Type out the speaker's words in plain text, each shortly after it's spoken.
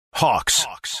Hawks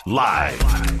live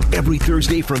every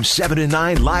Thursday from 7 to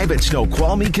 9 live at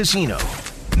Snoqualmie Casino.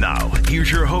 Now, here's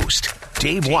your host,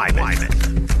 Dave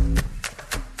Wyman.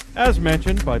 As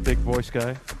mentioned by big voice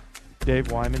guy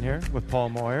Dave Wyman here with Paul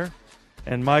Moyer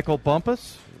and Michael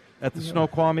Bumpus at the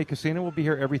Snoqualmie Casino. We'll be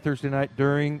here every Thursday night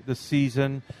during the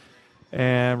season.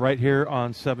 And right here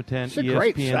on 710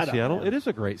 ESPN setup, Seattle. man. It is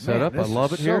a great setup. I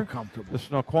love it so here. Comfortable. The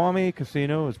Snoqualmie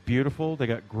Casino is beautiful. They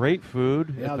got great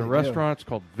food Yeah, at the they restaurant. It's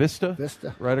called Vista,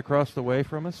 Vista. right across the way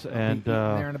from us. And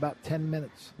there in about 10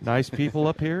 minutes. nice people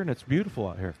up here, and it's beautiful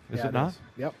out here. Is it not?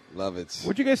 Yep. Love it.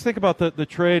 What do you guys think about the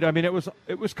trade? I mean, it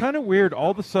was kind of weird.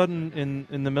 All of a sudden,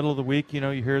 in the middle of the week, you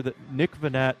hear that Nick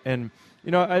Vannett, and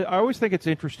I always think it's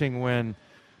interesting when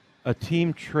a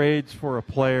team trades for a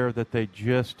player that they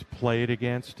just played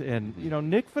against. And,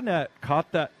 Nick Vannett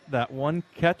caught that one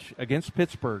catch against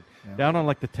Pittsburgh down on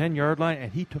like the 10-yard line,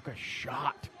 and he took a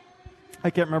shot.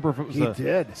 I can't remember if it was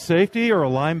a safety or a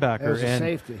linebacker. It was a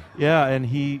safety. Yeah, and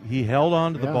he held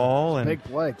on to the ball. It was and a big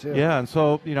play, too. Yeah, and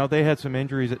so, they had some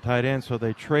injuries at tight end, so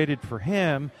they traded for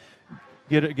him,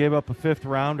 gave up a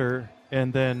fifth-rounder,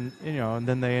 and then, and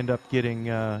then they end up getting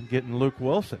Luke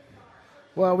Wilson.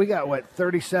 Well, we got,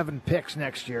 37 picks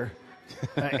next year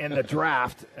in the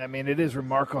draft. I mean, it is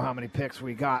remarkable how many picks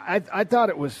we got. I thought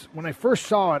it was, when I first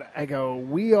saw it, I go,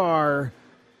 we are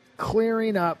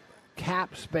clearing up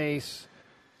cap space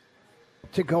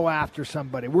to go after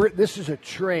somebody. This is a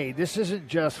trade. This isn't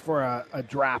just for a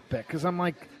draft pick. Because I'm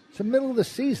like, it's the middle of the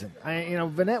season.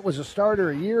 Vannett was a starter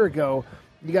a year ago.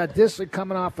 You got Dissler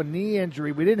coming off a knee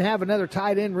injury. We didn't have another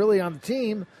tight end really on the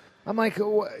team. I'm like,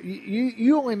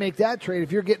 you only make that trade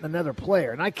if you're getting another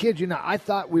player. And I kid you not, I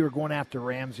thought we were going after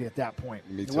Ramsey at that point.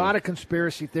 Me too. A lot of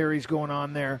conspiracy theories going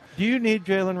on there. Do you need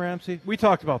Jalen Ramsey? We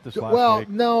talked about this last week.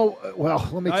 No. Well,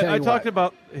 let me tell you I what. talked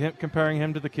about comparing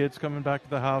him to the kids coming back to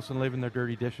the house and leaving their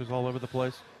dirty dishes all over the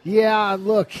place. Yeah,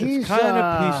 look, he's it's kind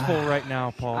of peaceful right now,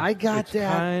 Paul. I got it's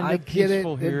that. Kind I of get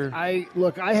peaceful it. Here.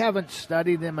 I haven't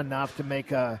studied him enough to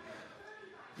make a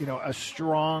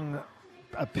strong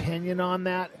opinion on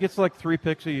that. Gets like 3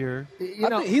 picks a year. I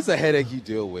think he's a headache you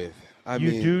deal with.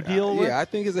 Do deal with? Yeah, I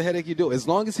think it's a headache you deal with. As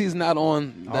long as he's not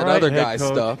on that right, other head guy's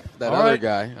coach. stuff. That All other right.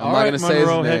 guy. I'm All not right, going to say his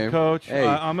Monroe, name. head coach. Hey,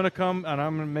 I'm going to come and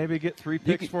I'm going to maybe get 3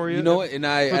 picks for you. You know what? For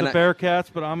the Bearcats,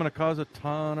 but I'm going to cause a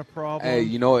ton of problems.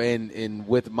 Hey, and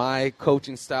with my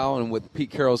coaching style and with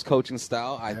Pete Carroll's coaching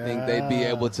style, I think they'd be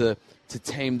able to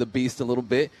tame the beast a little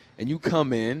bit. And you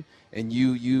come in and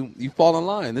you fall in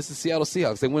line. This is Seattle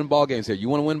Seahawks. They win ball games here. You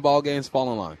want to win ball games,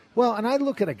 fall in line. Well, and I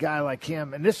look at a guy like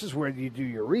him, and this is where you do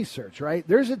your research, right?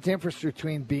 There's a difference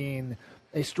between being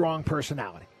a strong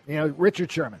personality.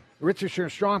 Richard Sherman,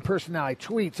 strong personality,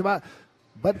 tweets about,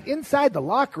 but inside the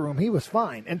locker room, he was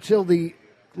fine until the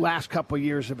last couple of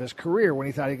years of his career when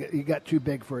he thought he got too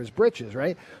big for his britches,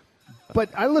 right? But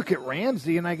I look at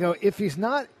Ramsey and I go, if he's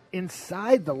not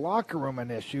inside the locker room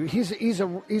an issue, he's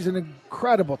an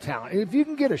incredible talent. If you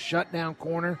can get a shutdown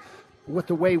corner with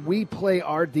the way we play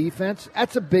our defense,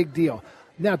 that's a big deal.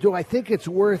 Now, do I think it's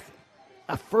worth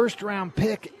a first-round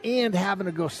pick and having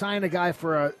to go sign a guy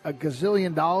for a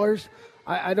gazillion dollars?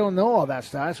 I don't know all that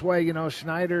stuff. That's why,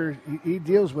 Schneider, he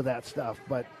deals with that stuff.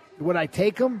 But would I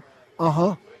take him?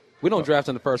 We don't draft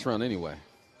in the first round anyway.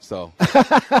 So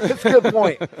that's a good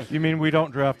point. You mean we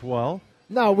don't draft well?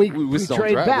 No, we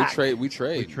trade back. We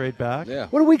trade. We trade back? Yeah.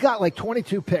 What do we got, like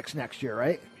 22 picks next year,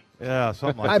 right? Yeah,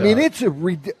 something like that. I mean, it's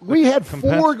we had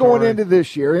 4 going into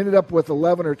this year, ended up with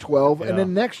 11 or 12. Yeah. And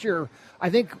then next year, I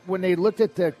think when they looked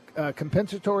at the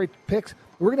compensatory picks,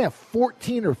 we're going to have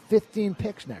 14 or 15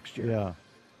 picks next year. Yeah.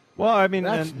 Well, I mean,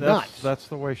 that's nuts. That's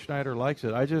the way Schneider likes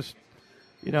it. I just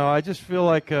feel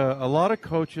like a lot of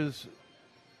coaches,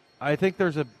 I think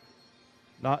there's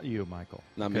not you, Michael,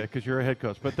 because you're a head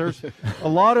coach. But there's a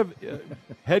lot of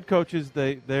head coaches,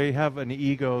 they have an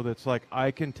ego that's like, I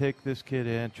can take this kid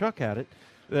in. Chuck had it.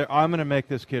 I'm going to make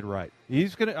this kid right.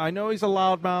 I know he's a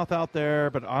loudmouth out there,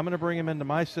 but I'm going to bring him into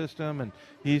my system, and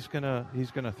he's going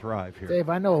to thrive here. Dave,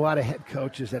 I know a lot of head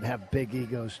coaches that have big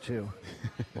egos too.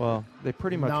 Well, they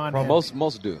pretty much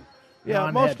most do. Yeah,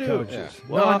 most do. Coaches. Yeah.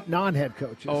 Well, non-head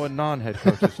coaches. Oh, and non-head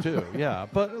coaches too. Yeah,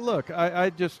 but look,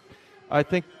 I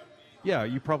think. Yeah,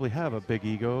 you probably have a big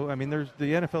ego. I mean, the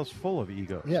NFL's full of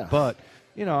egos. Yeah. But,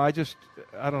 I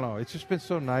don't know. It's just been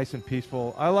so nice and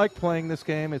peaceful. I like playing this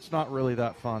game. It's not really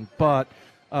that fun. But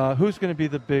who's going to be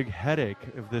the big headache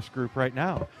of this group right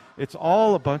now? It's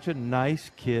all a bunch of nice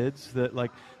kids that,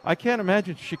 I can't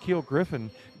imagine Shaquille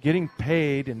Griffin getting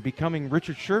paid and becoming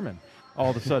Richard Sherman all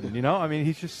of a sudden, I mean,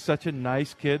 he's just such a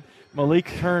nice kid. Malik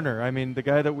Turner, I mean, the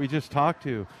guy that we just talked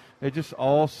to, they just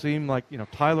all seem like,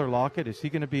 Tyler Lockett, is he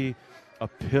going to be a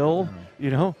pill,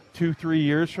 2-3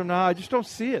 years from now. I just don't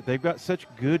see it. They've got such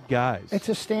good guys. It's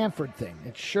a Stanford thing.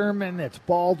 It's Sherman. It's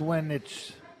Baldwin.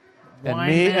 It's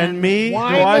Wyman. And me.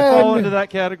 Wyman. Do I fall into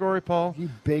that category, Paul? You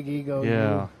big ego.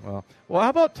 Yeah. You. Well, how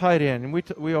about tight end? And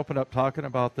we opened up talking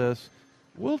about this.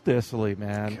 Will Dissly,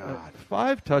 man,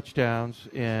 5 touchdowns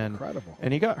incredible.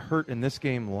 And he got hurt in this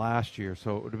game last year,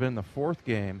 so it would have been the 4th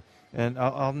game. And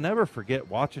I'll never forget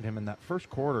watching him in that first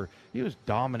quarter. He was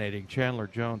dominating Chandler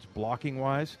Jones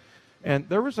blocking-wise. And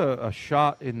there was a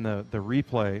shot in the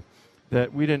replay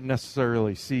that we didn't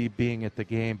necessarily see being at the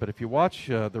game. But if you watch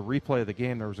the replay of the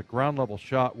game, there was a ground-level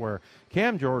shot where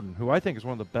Cam Jordan, who I think is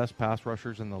one of the best pass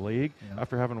rushers in the league,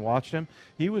 after having watched him,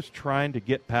 he was trying to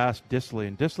get past Dissly,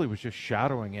 and Dissly was just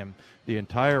shadowing him the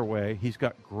entire way. He's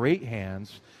got great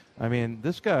hands. I mean,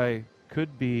 this guy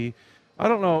could be – I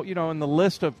don't know, in the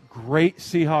list of great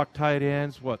Seahawk tight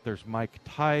ends, there's Mike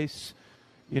Tice,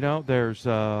 there's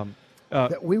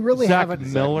we really Zach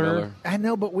haven't Miller. I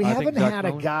know, but we haven't had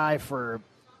a guy for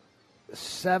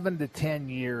 7 to 10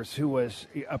 years who was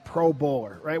a Pro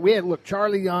Bowler, right? We had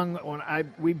Charlie Young when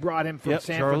we brought him from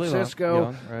San Francisco.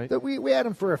 Young, right. That we had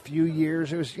him for a few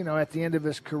years. It was at the end of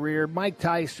his career. Mike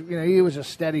Tice, he was a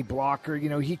steady blocker.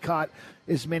 He caught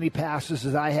as many passes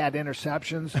as I had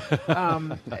interceptions.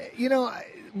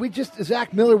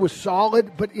 Zach Miller was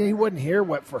solid, but he wasn't here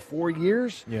for 4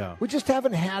 years. Yeah, we just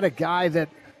haven't had a guy that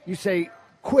you say,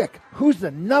 quick, who's the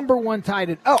number 1 tight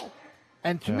end?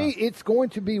 And to me, it's going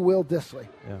to be Will Dissly.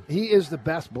 Yeah. He is the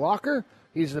best blocker.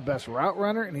 He's the best route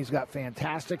runner, and he's got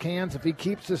fantastic hands. If he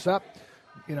keeps this up,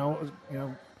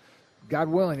 God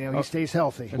willing, he stays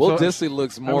healthy. Will Dissly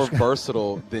looks more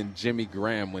versatile than Jimmy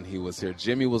Graham when he was here.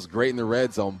 Jimmy was great in the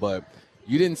red zone, but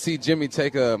you didn't see Jimmy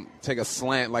take a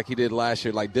slant like he did last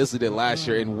year, like Dissly did last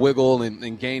year, and wiggle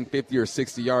and gain 50 or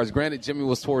 60 yards. Granted, Jimmy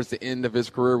was towards the end of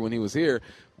his career when he was here,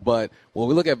 but when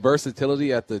we look at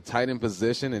versatility at the tight end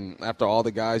position, and after all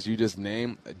the guys you just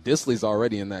named, Dissly's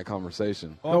already in that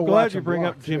conversation. Well, I'm glad you bring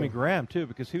up Jimmy Graham, too,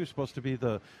 because he was supposed to be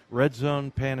the red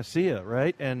zone panacea,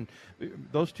 right? And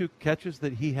those 2 catches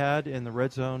that he had in the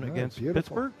red zone against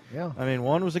Pittsburgh, I mean,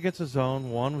 one was against the zone,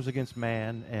 one was against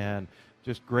man, and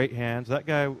just great hands. That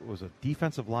guy was a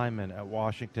defensive lineman at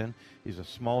Washington. He's a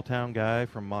small-town guy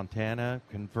from Montana,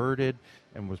 converted,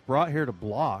 and was brought here to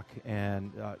block,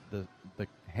 and the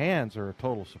hands are a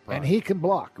total surprise. And he can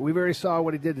block. We already saw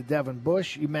what he did to Devin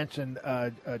Bush. You mentioned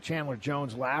Chandler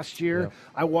Jones last year. Yep.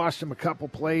 I watched him a couple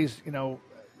plays,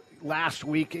 last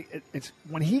week. It's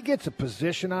when he gets a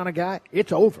position on a guy,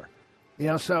 it's over.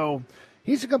 So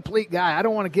he's a complete guy. I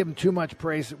don't want to give him too much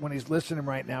praise when he's listening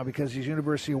right now because he's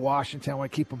University of Washington. I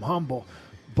want to keep him humble.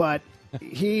 But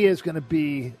he is going to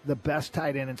be the best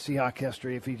tight end in Seahawk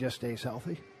history if he just stays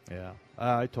healthy. Yeah,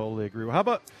 I totally agree. How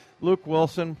about Luke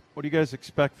Wilson? What do you guys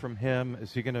expect from him?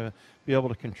 Is he going to be able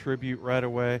to contribute right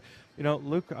away?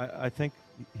 Luke, I think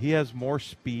he has more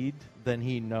speed than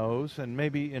he knows, and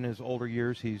maybe in his older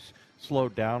years he's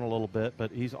slowed down a little bit,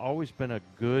 but he's always been a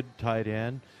good tight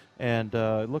end. And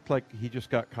it looked like he just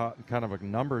got caught in kind of a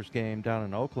numbers game down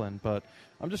in Oakland. But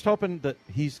I'm just hoping that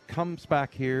he comes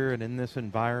back here and in this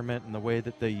environment and the way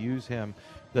that they use him,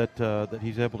 that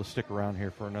he's able to stick around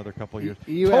here for another couple of years.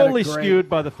 Totally skewed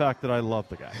by the fact that I love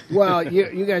the guy. Well,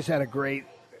 you guys had a great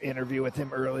interview with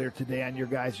him earlier today on your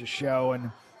guys' show,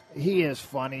 and he is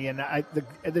funny. And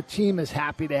the team is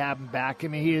happy to have him back. I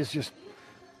mean, he is just,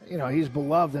 he's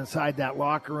beloved inside that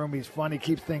locker room. He's funny,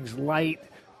 keeps things light.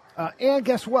 And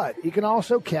guess what? He can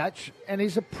also catch, and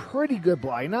he's a pretty good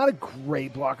blocker. Not a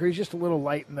great blocker. He's just a little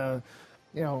light in the,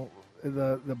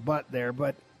 the butt there.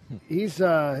 But he's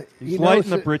light in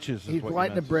the britches. He's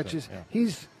light in the britches. Yeah.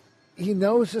 He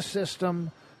knows the system.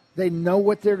 They know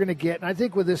what they're going to get. And I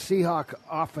think with this Seahawk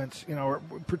offense,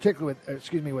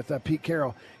 particularly with Pete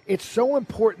Carroll, it's so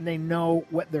important they know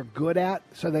what they're good at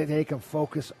so that they can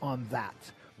focus on that.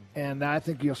 And I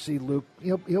think you'll see Luke,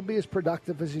 he'll be as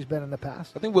productive as he's been in the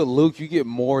past. I think with Luke, you get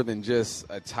more than just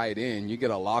a tight end. You get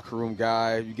a locker room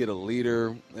guy. You get a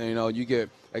leader. You get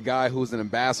a guy who's an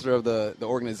ambassador of the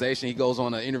organization. He goes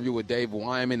on an interview with Dave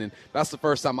Wyman, and that's the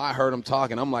first time I heard him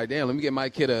talking. I'm like, damn, let me get my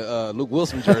kid a Luke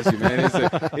Wilson jersey, man.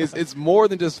 It's more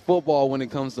than just football when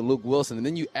it comes to Luke Wilson. And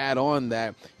then you add on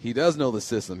that he does know the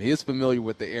system. He is familiar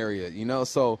with the area,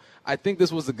 So I think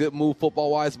this was a good move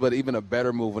football-wise, but even a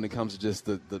better move when it comes to just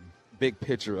the big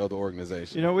picture of the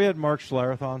organization. We had Mark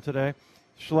Schlereth on today.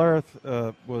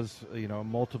 Schlereth was, a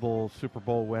multiple Super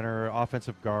Bowl winner,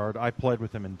 offensive guard. I played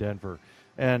with him in Denver.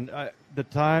 And the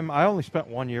time, I only spent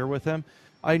 1 year with him.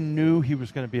 I knew he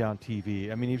was going to be on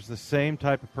TV. I mean, he was the same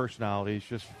type of personality. He's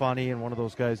just funny and one of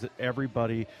those guys that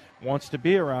everybody wants to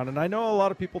be around. And I know a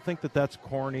lot of people think that that's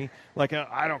corny. Like,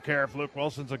 I don't care if Luke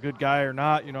Wilson's a good guy or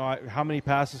not. How many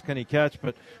passes can he catch?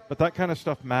 But that kind of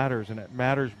stuff matters, and it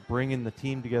matters bringing the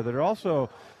team together.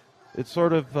 It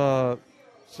sort of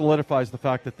solidifies the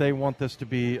fact that they want this to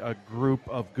be a group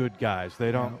of good guys.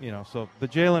 They don't, so the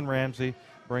Jalen Ramsey,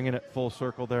 bringing it full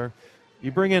circle there.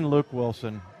 You bring in Luke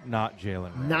Wilson, not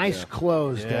Jalen Ramsey. Nice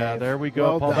close, Dave. Yeah, there we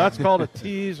go, well Paul. Done. That's called a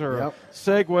tease or a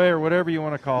segue or whatever you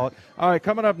want to call it. All right,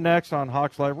 coming up next on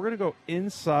Hawks Live, we're going to go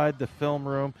inside the film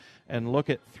room and look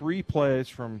at 3 plays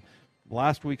from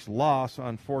last week's loss,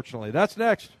 unfortunately. That's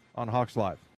next on Hawks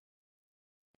Live.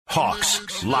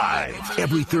 Hawks Live,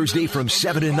 every Thursday from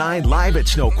 7 to 9, live at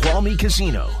Snoqualmie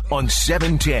Casino on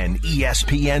 710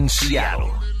 ESPN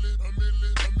Seattle.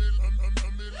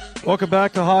 Welcome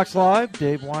back to Hawks Live.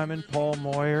 Dave Wyman, Paul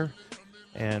Moyer,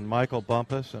 and Michael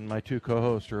Bumpus, and my 2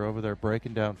 co-hosts are over there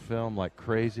breaking down film like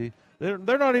crazy. They're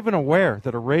not even aware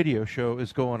that a radio show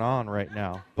is going on right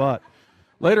now. But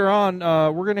later on,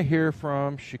 we're going to hear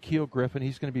from Shaquille Griffin.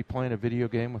 He's going to be playing a video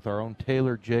game with our own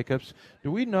Taylor Jacobs. Do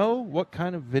we know what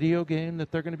kind of video game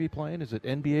that they're going to be playing? Is it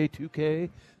NBA 2K?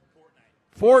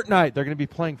 Fortnite. They're going to be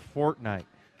playing Fortnite.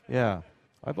 Yeah.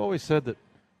 I've always said that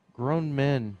grown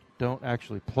men don't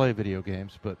actually play video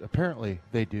games, but apparently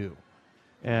they do.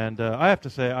 And I have to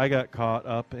say, I got caught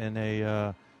up in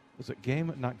was it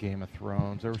not Game of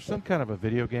Thrones? There was some kind of a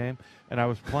video game, and I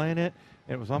was playing it,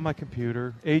 and it was on my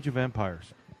computer, Age of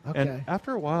Empires. Okay. And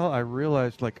after a while, I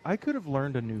realized, I could have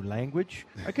learned a new language.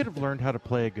 I could have learned how to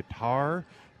play a guitar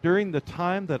during the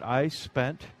time that I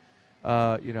spent,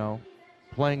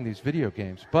 playing these video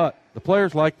games. But the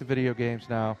players like the video games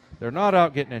now. They're not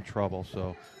out getting in trouble,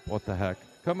 so what the heck.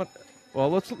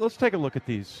 Let's take a look at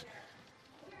these.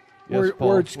 Yes,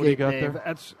 Paul, Wordscape, what do you got Dave.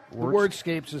 there?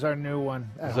 Wordscapes is our new one.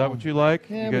 Is that what you like?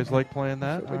 Yeah, you guys like playing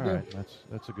that? All right,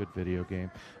 that's a good video game.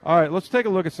 All right, let's take a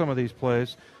look at some of these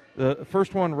plays. The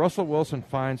first one, Russell Wilson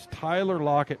finds Tyler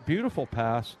Lockett. Beautiful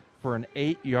pass for an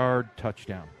 8-yard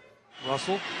touchdown.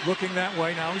 Russell looking that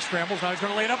way. Now he scrambles. Now he's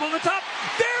going to lay it up on the top.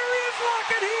 There is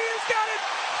Lockett. He has got it.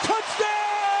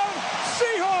 Touchdown,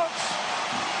 Seahawks.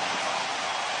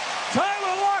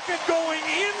 Tyler Lockett going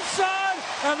inside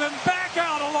and then back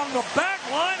out along the back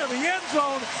line of the end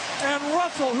zone. And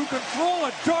Russell, who can throw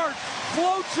a dart,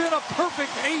 floats in a perfect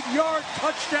 8-yard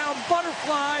touchdown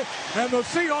butterfly. And the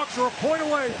Seahawks are a point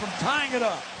away from tying it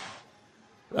up.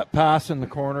 That pass in the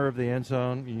corner of the end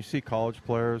zone, you see college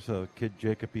players, kid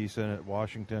Jacob Eason at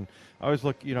Washington. I always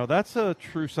look, that's a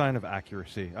true sign of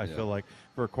accuracy, I feel like,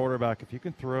 for a quarterback. If you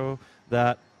can throw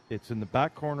that, it's in the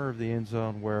back corner of the end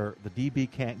zone where the DB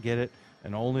can't get it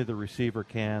and only the receiver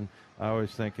can. I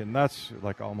always think, and that's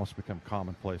almost become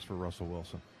commonplace for Russell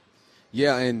Wilson.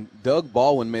 Yeah, and Doug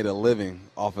Baldwin made a living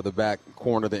off of the back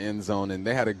corner of the end zone, and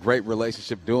they had a great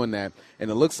relationship doing that.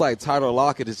 And it looks like Tyler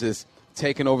Lockett is just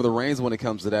taking over the reins when it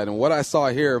comes to that. And what I saw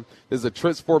here, there's a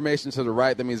trips formation to the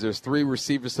right. That means there's 3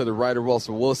 receivers to the right of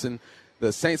Russell Wilson.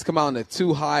 The Saints come out in a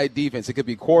 2-high defense. It could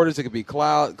be quarters. It could be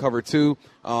cloud, cover 2.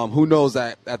 Who knows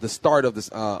at the start of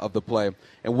the play.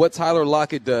 And what Tyler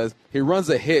Lockett does, he runs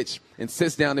a hitch and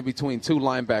sits down in between 2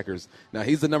 linebackers. Now,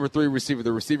 he's the number 3 receiver,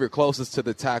 the receiver closest to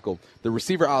the tackle. The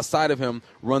receiver outside of him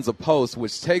runs a post,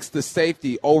 which takes the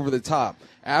safety over the top.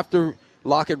 After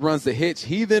Lockett runs the hitch,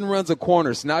 he then runs a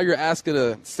corner. So now you're asking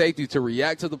a safety to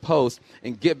react to the post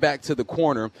and get back to the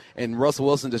corner, and Russell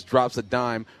Wilson just drops a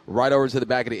dime right over to the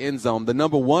back of the end zone. The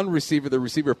number 1 receiver, the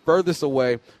receiver furthest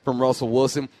away from Russell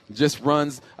Wilson, just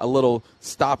runs a little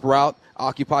stop route,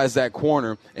 occupies that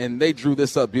corner, and they drew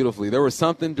this up beautifully. There was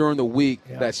something during the week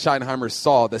that Schottenheimer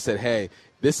saw that said, hey,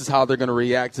 this is how they're going to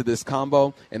react to this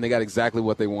combo, and they got exactly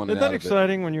what they wanted. Isn't that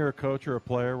exciting when you're a coach or a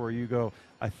player where you go,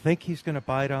 I think he's going to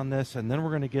bite on this, and then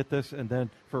we're going to get this, and then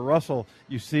for Russell,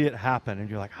 you see it happen, and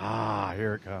you're like,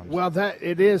 here it comes. Well,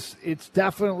 it's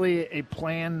definitely a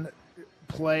planned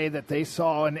play that they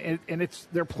saw, and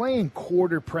they're playing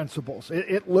quarter principles.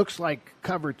 It looks like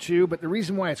cover 2, but the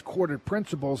reason why it's quarter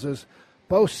principles is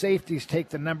both safeties take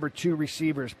the number 2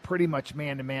 receivers pretty much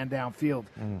man-to-man downfield.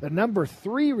 The number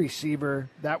 3 receiver,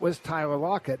 that was Tyler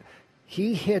Lockett,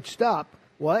 he hitched up.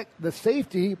 The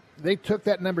safety, they took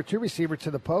that number 2 receiver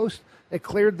to the post. It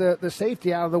cleared the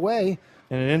safety out of the way.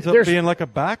 And it ends up being like a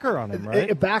backer on him, right?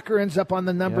 A backer ends up on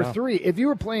the number 3. If you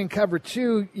were playing cover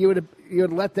 2, you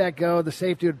would let that go. The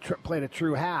safety would played a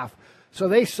true half. So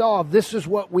they saw this is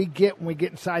what we get when we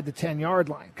get inside the 10-yard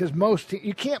line, because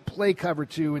you can't play cover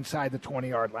 2 inside the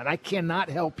 20-yard line. I cannot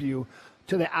help you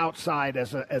to the outside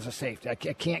as a safety. I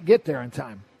can't get there in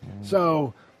time.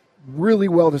 So really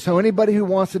well designed. So anybody who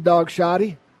wants a dog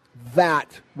shoddy,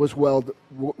 that was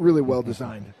really well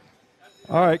designed.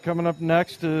 All right, coming up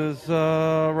next is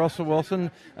Russell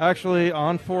Wilson. Actually,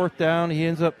 on 4th down, he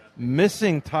ends up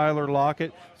missing Tyler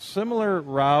Lockett. Similar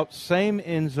route, same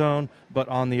end zone, but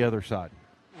on the other side.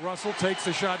 Russell takes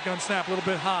the shotgun snap a little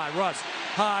bit high. Russ,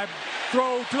 high,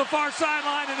 throw to the far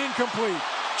sideline and incomplete.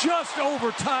 Just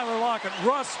over Tyler Lockett.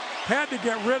 Russ had to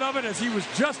get rid of it as he was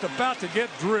just about to get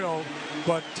drilled,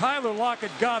 but Tyler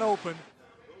Lockett got open.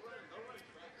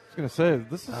 I was going to say,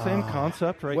 this is the same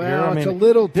concept right here. Well, it's a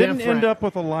little didn't different. end up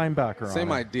with a linebacker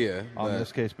Same idea. On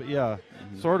this case, but yeah,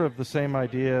 sort of the same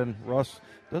idea, and Russ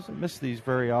doesn't miss these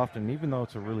very often, even though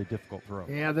it's a really difficult throw.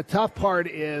 Yeah, the tough part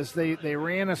is they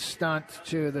ran a stunt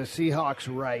to the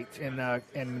Seahawks right,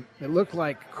 and it looked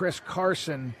like Chris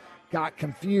Carson got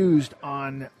confused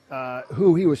on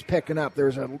who he was picking up. There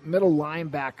was a middle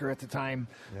linebacker at the time,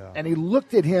 and he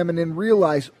looked at him and then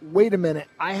realized, wait a minute,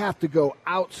 I have to go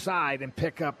outside and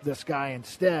pick up this guy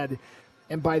instead.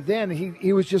 And by then,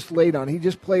 he was just late on. He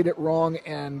just played it wrong,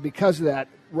 and because of that,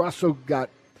 Russell got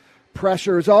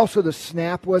pressure. It's also the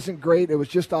snap wasn't great. It was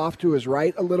just off to his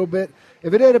right a little bit.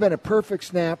 If it had been a perfect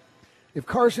snap, if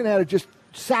Carson had just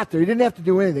sat there, he didn't have to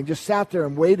do anything, just sat there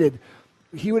and waited,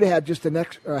 he would have had just an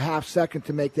extra half second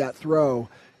to make that throw,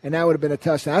 and that would have been a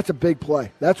touchdown. That's a big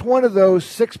play. That's one of those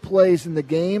 6 plays in the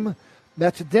game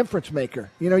that's a difference maker.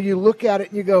 You know, you look at it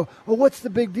and you go, well, what's the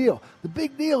big deal? The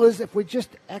big deal is if we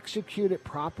just execute it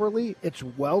properly, it's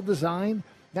well designed,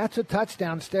 that's a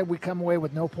touchdown. Instead, we come away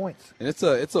with no points. And it's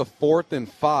a 4th and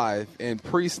 5, and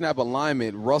pre-snap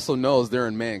alignment, Russell knows they're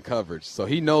in man coverage. So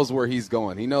he knows where he's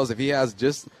going. He knows if he has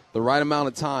just the right amount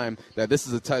of time that this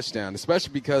is a touchdown,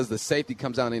 especially because the safety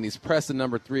comes out and he's pressing the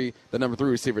number 3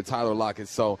 receiver, Tyler Lockett.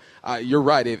 So you're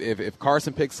right. If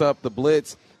Carson picks up the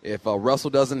blitz, if Russell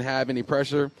doesn't have any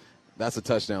pressure, that's a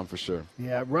touchdown for sure.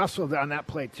 Yeah, Russell on that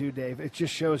play too, Dave. It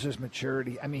just shows his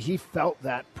maturity. I mean, he felt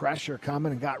that pressure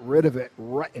coming and got rid of it,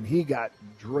 right, and he got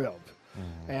drilled.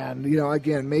 And, you know,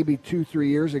 again, maybe 2-3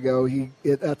 years ago,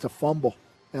 that's a fumble,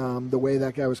 the way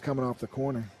that guy was coming off the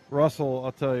corner. Russell,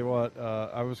 I'll tell you what,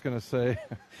 I was going to say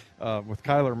with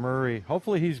Kyler Murray,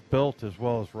 hopefully he's built as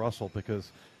well as Russell,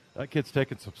 because that kid's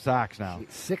taking some sacks now.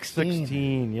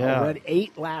 16, yeah. Already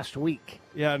 8 last week.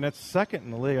 Yeah, and that's second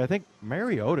in the league. I think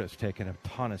Mariota's taken a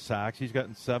ton of sacks. He's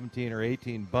gotten 17 or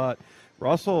 18, but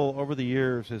Russell over the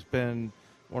years has been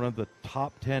one of the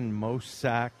top 10 most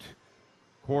sacked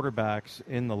quarterbacks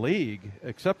in the league,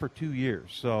 except for 2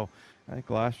 years. So I think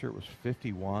last year it was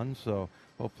 51, so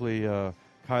hopefully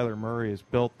Kyler Murray is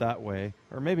built that way,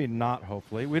 or maybe not.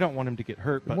 Hopefully, we don't want him to get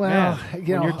hurt. But well, man,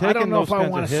 you know, when you're I don't know if I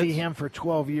want to see him for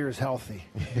 12 years healthy,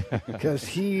 because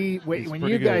when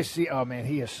you guys see, oh man,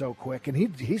 he is so quick, and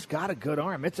he's got a good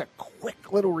arm. It's a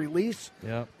quick little release.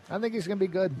 Yeah, I think he's going to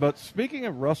be good. But speaking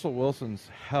of Russell Wilson's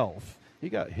health, he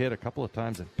got hit a couple of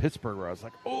times in Pittsburgh where I was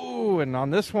like, oh, and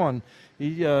on this one,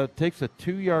 he takes a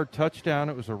 2-yard touchdown.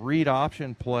 It was a read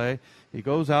option play. He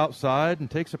goes outside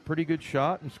and takes a pretty good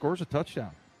shot and scores a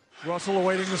touchdown. Russell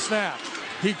awaiting the snap.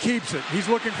 He keeps it. He's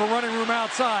looking for running room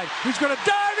outside. He's going to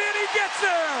dive in. He gets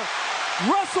there.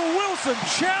 Russell Wilson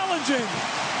challenging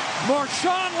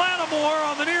Marshawn Lattimore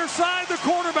on the near side, the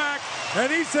quarterback,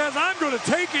 and he says, I'm going to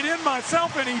take it in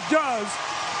myself, and he does.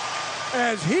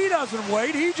 As he doesn't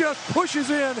wait, he just pushes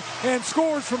in and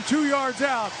scores from 2 yards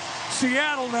out.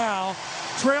 Seattle now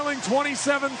trailing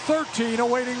 27-13,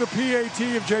 awaiting the PAT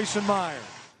of Jason Myers.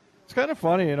 It's kind of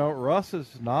funny, you know, Russ is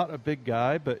not a big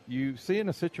guy, but you see in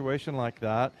a situation like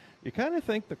that, you kind of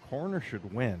think the corner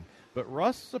should win. But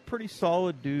Russ is a pretty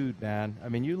solid dude, man. I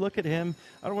mean, you look at him,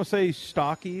 I don't want to say he's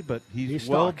stocky, but he's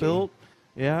well built.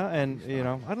 Yeah, and, you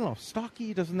know, I don't know,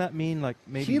 stocky, doesn't that mean like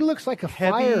maybe he looks like a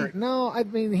heavy? fire. No, I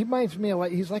mean, he reminds me of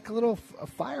he's like a little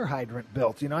fire hydrant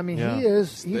built, you know? I mean,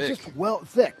 he's just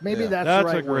thick. Maybe that's the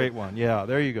right a great one. Yeah,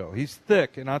 there you go. He's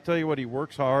thick, and I'll tell you what, he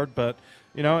works hard, but,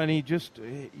 you know, and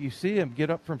you see him get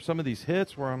up from some of these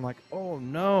hits where I'm like, oh,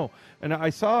 no. And I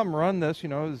saw him run this, you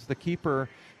know, as the keeper,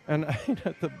 and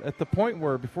at the point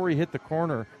where before he hit the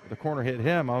corner hit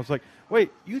him, I was like,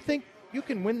 wait, you think you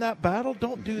can win that battle?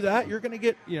 Don't do that. You're going to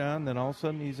get, and then all of a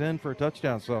sudden he's in for a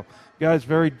touchdown. So, guy's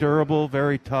very durable,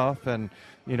 very tough, and,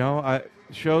 you know,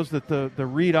 shows that the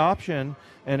read option,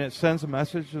 and it sends a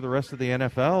message to the rest of the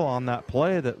NFL on that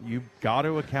play that you've got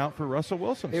to account for Russell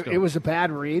Wilson. It was a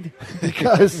bad read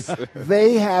because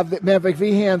they have – if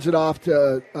he hands it off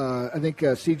to, I think,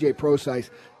 C.J.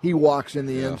 Prosise, he walks in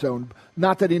the end zone.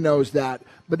 Not that he knows that,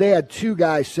 but they had two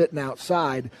guys sitting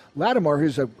outside. Lattimore,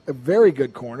 who's a very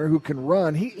good corner who can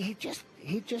run, he just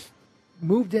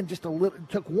moved in just a little,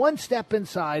 took one step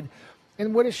inside,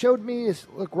 and what it showed me is,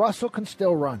 look, Russell can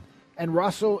still run. And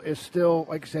Russell is still,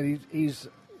 like I said, he's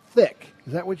thick.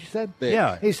 Is that what you said? Thick.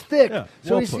 Yeah. He's thick. Yeah.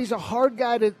 So he's a hard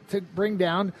guy to bring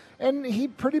down, and he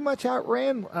pretty much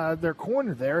outran their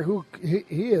corner there, who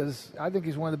he is. I think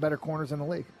he's one of the better corners in the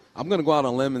league. I'm going to go out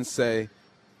on a limb and say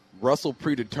Russell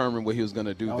predetermined what he was going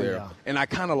to do there. Yeah. And I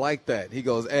kind of like that. He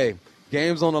goes, hey,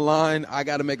 game's on the line. I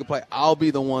got to make a play. I'll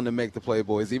be the one to make the play,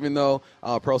 boys. Even though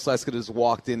Prosise could have just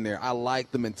walked in there, I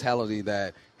like the mentality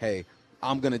that, hey,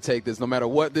 I'm going to take this. No matter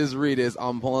what this read is,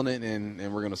 I'm pulling it, and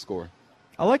we're going to score.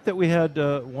 I like that we had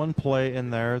one play in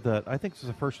there that I think this is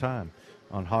the first time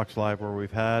on Hawks Live where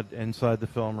we've had inside the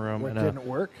film room. What didn't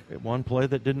work? One play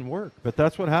that didn't work. But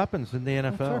that's what happens in the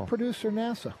NFL. That's our producer,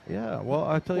 NASA. Yeah, well,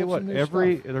 I tell you what,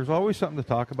 there's always something to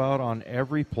talk about on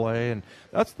every play, and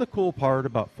that's the cool part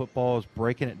about football is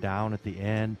breaking it down at the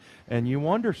end. And you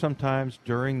wonder sometimes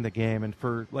during the game, and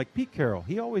for like Pete Carroll,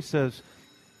 he always says,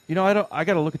 I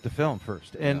got to look at the film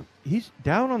first. And he's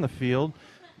down on the field.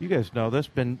 You guys know this,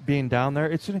 being down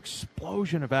there, it's an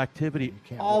explosion of activity.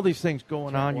 All these things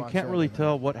going on. You can't really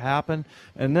tell what happened.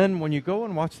 And then when you go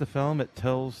and watch the film, it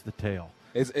tells the tale.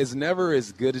 It's never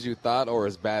as good as you thought or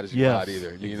as bad as you thought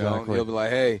either. You know, you'll be like,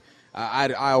 hey,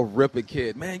 I'll rip a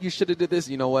kid. Man, you should have did this.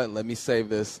 You know what? Let me save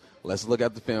this. Let's look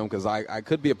at the film because I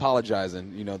could be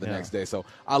apologizing, the next day. So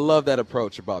I love that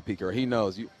approach about Pete Carroll. He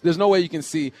knows. There's no way you can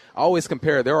see. I always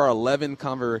compare. There are 11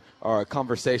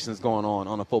 conversations going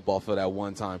on a football field at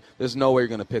one time. There's no way you're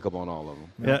going to pick up on all of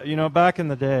them. Yeah, back in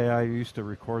the day, I used to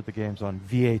record the games on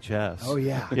VHS. Oh,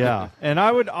 yeah. Yeah, and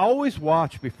I would always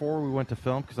watch before we went to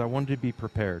film because I wanted to be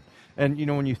prepared. And,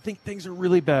 when you think things are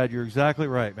really bad, you're exactly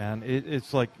right, man.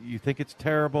 It's like you think it's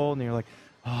terrible, and then you're like,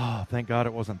 oh, thank God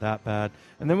it wasn't that bad.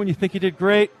 And then when you think you did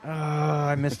great,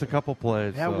 I missed a couple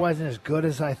plays. That wasn't as good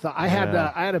as I thought. I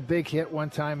had a big hit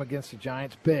one time against the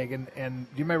Giants, big. And do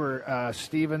you remember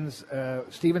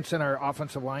Stevenson, our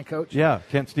offensive line coach? Yeah,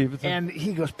 Kent Stevenson. And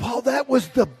he goes, Paul, that was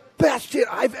the best hit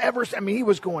I've ever seen. I mean, he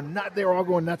was going nuts. They were all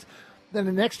going nuts. Then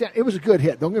the next day, it was a good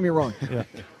hit. Don't get me wrong. Yeah.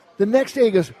 The next day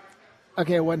he goes,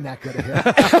 okay, it wasn't that good a hit.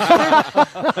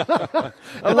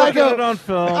 I looked at it on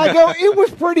film. I go, it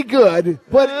was pretty good,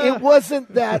 but it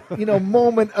wasn't that,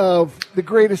 moment of the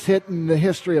greatest hit in the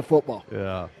history of football.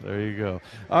 Yeah, there you go.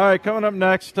 All right, coming up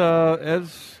next,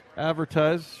 as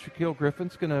advertised, Shaquill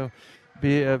Griffin's going to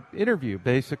be an interview,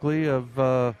 basically,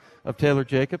 of Taylor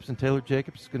Jacobs, and Taylor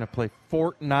Jacobs is going to play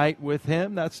Fortnite with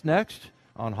him. That's next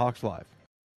on Hawks Live.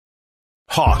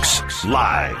 Hawks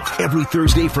Live, every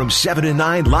Thursday from 7 to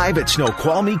 9, live at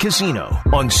Snoqualmie Casino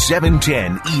on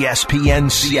 710 ESPN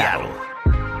Seattle.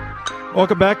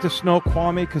 Welcome back to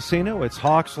Snoqualmie Casino. It's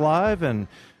Hawks Live, and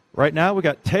right now we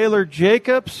got Taylor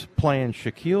Jacobs playing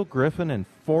Shaquill Griffin in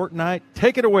Fortnite.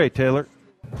 Take it away, Taylor.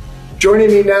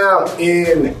 Joining me now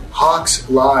in Hawks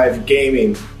Live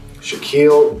Gaming,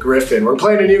 Shaquill Griffin. We're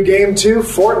playing a new game too,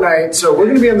 Fortnite, so we're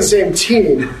going to be on the same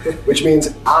team, which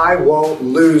means I won't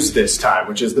lose this time,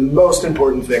 which is the most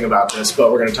important thing about this.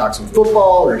 But we're going to talk some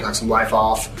football, we're going to talk some life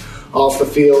off the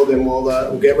field, and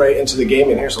we'll get right into the game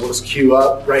in here. So let's queue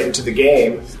up right into the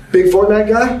game. Big Fortnite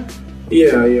guy?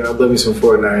 Yeah, I love me some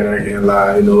Fortnite. I can't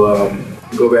lie.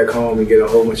 Go back home and get a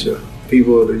whole bunch of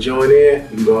people to join in.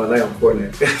 You can go all night on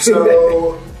Fortnite.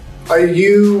 So. Are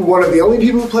you one of the only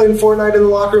people who played in Fortnite in the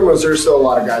locker room, or is there still a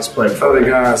lot of guys playing Fortnite? Other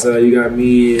guys, you got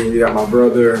me, you got my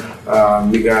brother,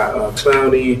 we got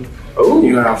Clowney,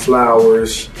 you got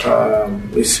Flowers,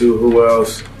 let's see who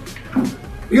else.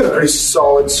 You got a pretty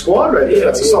solid squad right there.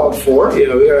 That's a solid 4.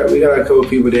 Yeah, we got a couple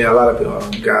people there. A lot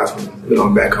of guys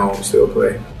from back home still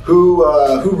play. Who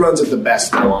runs it the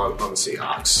best though on the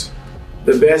Seahawks?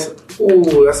 The best?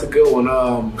 Ooh, that's a good one.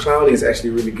 Clowney is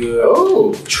actually really good.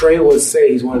 Oh. Trey would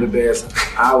say he's one of the best.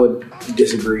 I would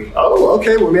disagree. Oh,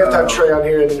 okay. Well, we have to have Trey on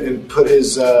here and put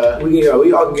his... We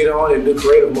all can get on and do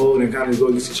creative mode and kind of go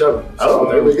against each other.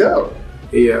 So, there we go.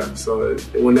 Yeah, so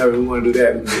whenever we want to do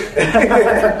that.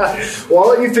 Well, I'll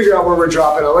let you figure out where we're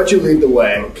dropping. I'll let you lead the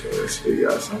way. Okay, let's figure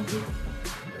out something.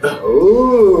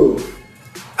 Ooh.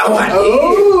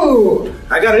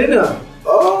 I got it in there.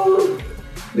 Oh.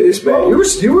 This man, you were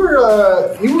so real.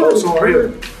 Oh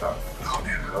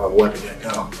man, I don't have a weapon yet.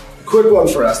 No. Quick one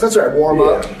for us. That's right, warm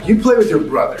up. You play with your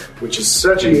brother, which is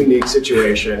such a unique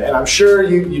situation. And I'm sure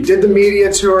you did the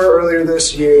media tour earlier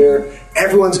this year.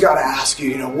 Everyone's got to ask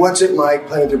you, what's it like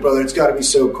playing with your brother? It's got to be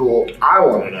so cool. I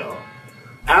want to know,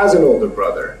 as an older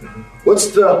brother,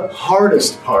 what's the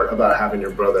hardest part about having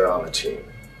your brother on the team?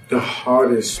 The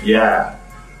hardest? Yeah.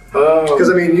 Because,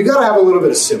 you got to have a little bit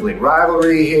of sibling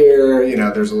rivalry here.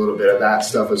 There's a little bit of that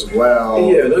stuff as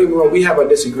well. Yeah, don't get me wrong. We have our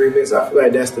disagreements. I feel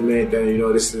like that's the main thing.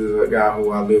 This is a guy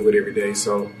who I live with every day.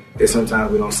 So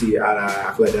sometimes we don't see eye to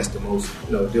eye. I feel like that's the most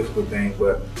difficult thing.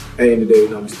 But at the end of the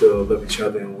day, we still love each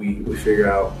other and we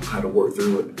figure out how to work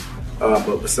through it.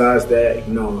 But besides that,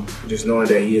 just knowing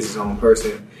that he is his own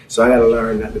person. So I got to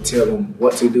learn not to tell him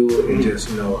what to do and just,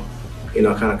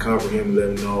 kind of comfort him and let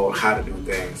him know how to do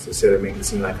things instead of making it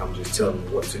seem like I'm just telling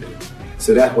him what to do.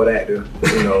 So that's what I do,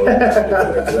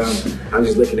 I'm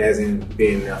just looking as in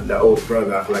being the older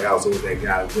brother. I feel like I was always that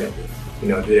guy who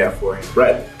do that for him.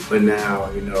 Right. But now,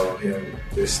 him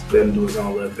just let him do his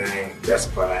own little thing. That's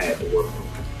the part I had to work on.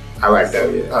 I like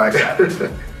that. Yeah. I like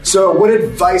that. So what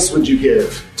advice would you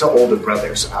give to older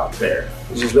brothers out there?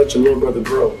 Just let your little brother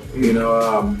grow.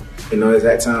 There's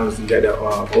at times you got that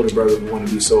older brother who want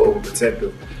to be so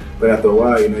overprotective, but after a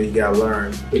while, you got to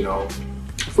learn,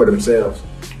 for themselves,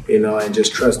 and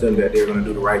just trust them that they're going to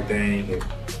do the right thing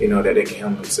and, that they can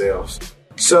handle themselves.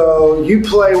 So you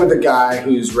play with a guy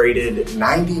who's rated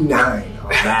 99 on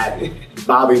Madden,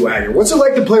 Bobby Wagner. What's it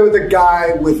like to play with a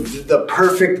guy with the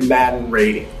perfect Madden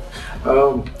rating?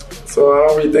 So I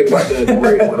don't really think about the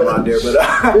rating when I'm out there, but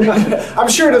I'm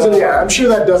sure it doesn't. Yeah, I'm sure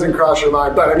that doesn't cross your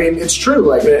mind. But it's true.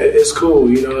 Like it's cool,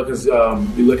 because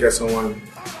you look at someone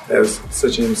as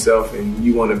such in himself, and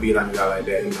you want to be like a guy like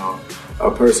that.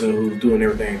 A person who's doing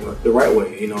everything the right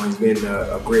way. He's been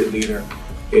a great leader.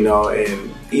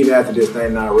 And even after this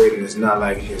 99 rating, it's not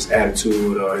like his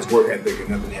attitude or his work ethic or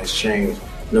nothing has changed.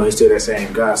 He's still that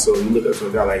same guy. So you look up to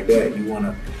a guy like that, you want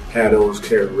to have those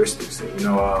characteristics. And,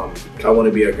 I want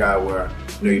to be a guy where,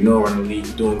 around the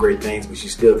league doing great things, but you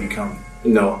still become,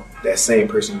 that same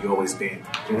person you've always been.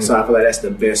 Mm-hmm. So I feel like that's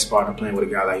the best part of playing with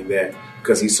a guy like that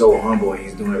because he's so humble and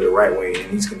he's doing it the right way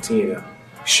and he's continuing to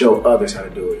show others how to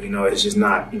do it. It's just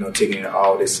not, taking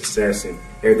all this success and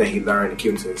everything he learned and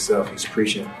keeping to himself. He's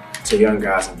preaching to young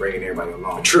guys and bringing everybody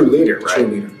along. A true leader, right? True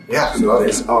leader. Yeah. So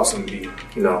it's awesome to be,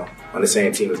 on the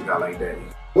same team as a guy like that.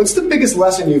 What's the biggest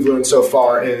lesson you've learned so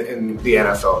far in the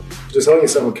NFL? Just holding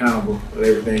yourself accountable for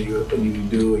everything you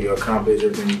do, you accomplish,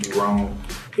 everything you do wrong.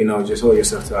 Just hold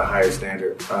yourself to a higher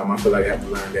standard. I feel like I have to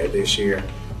learn that this year.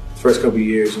 The first couple of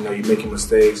years, you're making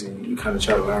mistakes and you kind of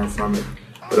try to learn from it.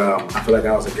 But I feel like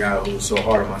I was a guy who was so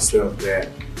hard on myself that,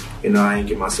 I didn't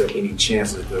give myself any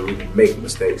chances to really make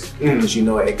mistakes. Because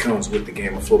it comes with the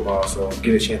game of football. So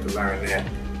get a chance to learn that.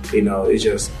 It's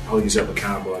just hold yourself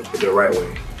accountable the right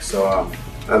way. So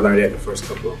I learned that the first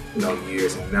couple of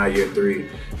years, and now year 3,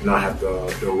 I have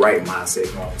the right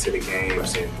mindset going into the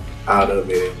games and out of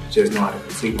it, and just know how to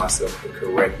complete myself the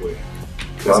correct way.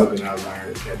 That's something I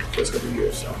learned at the first couple of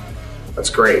years. So that's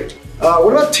great.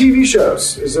 What about TV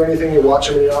shows? Is there anything you're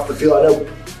watching when you're off the field? I know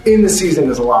in the season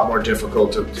it's a lot more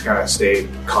difficult to kind of stay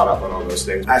caught up on all those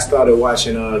things. I started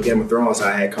watching Game of Thrones.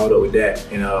 I had caught up with that,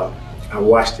 and I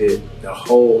watched it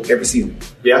every season.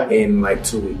 Yeah. In like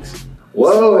 2 weeks.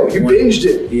 Whoa, you binged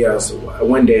it. Yeah, so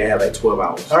one day I had like 12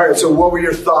 hours. All right, so what were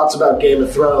your thoughts about Game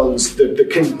of Thrones, the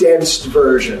condensed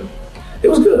version? It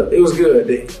was good.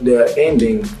 The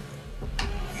ending,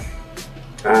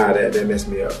 that messed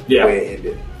me up. Yeah. The way it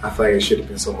ended. I feel like it should have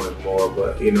been so much more,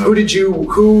 but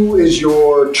Who is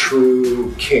your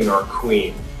true king or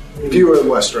queen? If you were in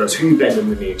Westeros, who you bending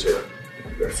the knee to?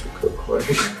 That's a good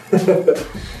question.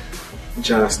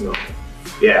 Jon Snow.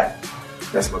 Yeah.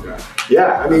 That's my guy.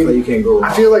 Yeah, I mean, you can't go wrong.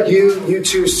 I feel like you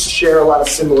two share a lot of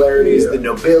similarities. Yeah. The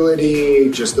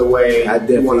nobility, just the way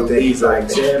you want to lead by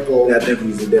example. I think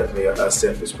he's definitely a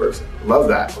selfish person. Love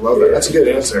that. That. That's a good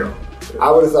answer. I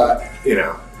would have thought,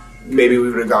 maybe we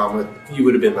would have gone with, you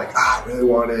would have been like, I really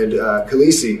wanted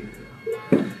Khaleesi.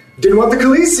 Didn't want the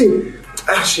Khaleesi.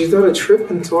 She started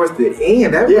tripping towards the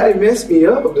end. That really messed me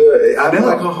up. I feel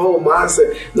like her whole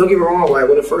mindset. Don't get me wrong. Like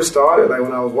when it first started, like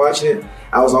when I was watching it,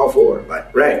 I was all for it.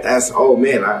 Like, right, this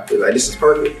is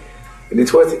perfect. And then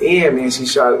towards the end, man, she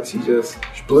just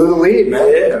blew the lead,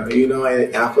 man. Yeah,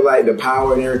 and I feel like the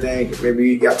power and everything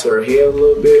maybe got to her head a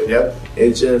little bit. Yep.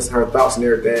 It's just her thoughts and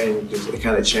everything it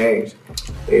kind of changed.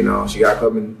 She got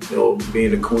caught in,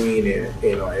 being the queen, and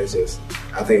it's just,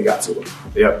 I think it got to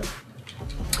her. Yep.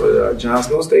 But Jon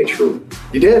Snow stayed true.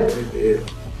 You did. He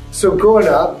did. So growing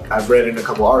up, I've read in a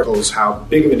couple articles how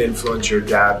big of an influence your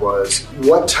dad was.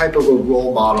 What type of a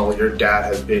role model your dad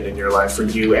has been in your life for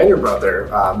you and your brother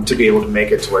to be able to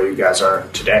make it to where you guys are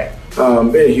today?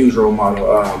 Been a huge role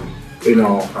model. You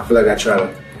know, I feel like I try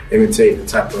to imitate the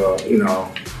type of, you know,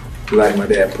 like my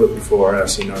dad put before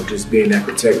us, you know, just being that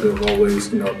protective,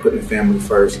 always, you know, putting the family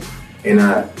first. And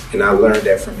I learned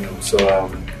that from him. So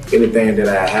anything that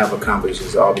I have accomplished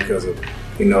is all because of,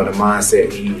 you know, the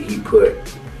mindset he put,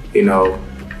 you know,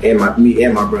 and me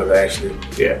and my brother actually.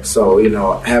 Yeah. So, you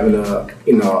know, having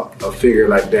a figure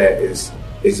like that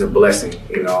is a blessing,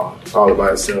 you know, all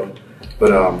about itself. But,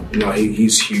 you know,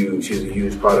 he's huge. He's a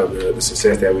huge part of the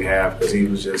success that we have because he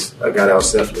was just a guy that was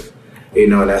selfless. You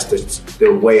know, and that's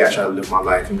the way I try to live my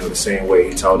life, you know, the same way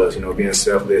he taught us, you know, being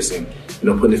selfless and, you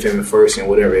know, putting the family first and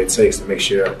whatever it takes to make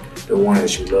sure the ones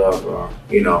that you love are,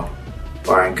 you know,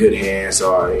 are in good hands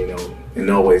or, you know, and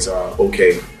always are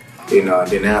okay. You know, and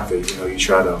then after, you know, you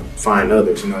try to find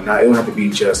others, you know, now it don't have to be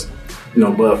just, you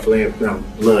know, blood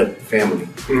family.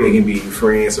 Mm-hmm. It can be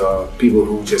friends or people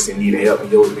who just in need of help.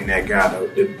 And you always been that guy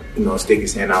to, you know, stick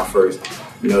his hand out first,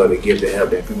 you know, to give the help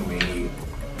that people may need.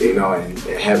 You know, and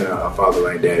having a father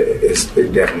like that is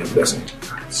definitely a blessing.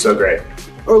 So great.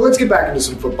 All right, let's get back into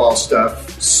some football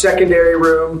stuff. Secondary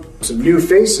room, some new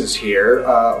faces here.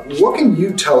 What can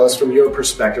you tell us from your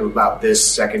perspective about this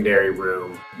secondary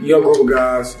room? Young group of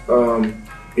guys,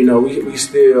 you know, we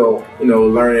still, you know,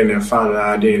 learning and finding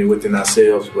our identity within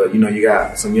ourselves. But, you know, you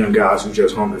got some young guys who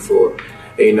just hungry for it.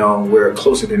 And, you know, we're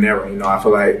closer than ever. You know, I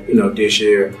feel like, you know, this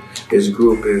year, this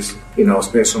group is, you know,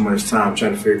 spent so much time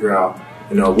trying to figure out,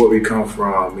 you know, where we come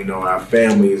from, you know, our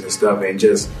families and stuff, and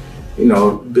just, you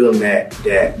know, building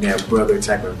that brother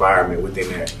type environment within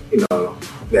that, you know,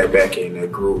 that back end, that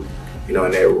group, you know,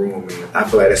 in that room. And I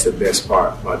feel like that's the best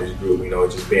part about this group, you know,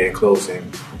 just being close and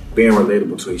being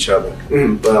relatable to each other.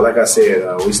 Mm-hmm. But like I said,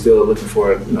 we're still looking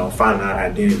for, you know, finding our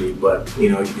identity, but,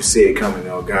 you know, you can see it coming, you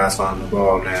know, guys finding the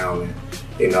ball now, and,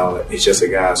 you know, it's just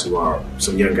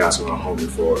some young guys who are hungry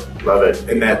for it. Love it.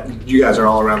 And that you guys are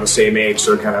all around the same age,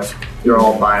 so kind of, you're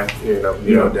all buying, you know.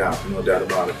 No doubt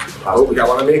about it. Oh, we got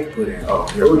one on me? Put in.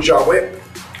 Oh, John Witt.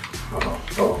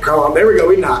 Oh, come on. There we go.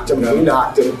 We knocked him. There we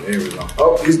go.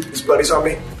 Oh, his buddy's on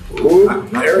me. Ooh,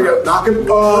 there we go. Knock him.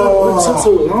 Oh, what's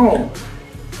so long?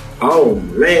 Oh,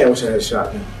 man, I wish I had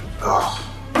shot him. Oh.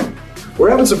 We're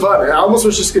having some fun. I almost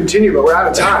wish this continued, but we're out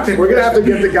of time. We're going to have to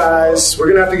get the guys. We're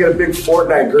going to have to get a big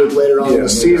Fortnite group later on in the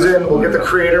season. We'll get the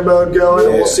creator mode going,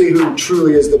 and we'll see who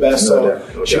truly is the best.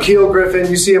 Shaquille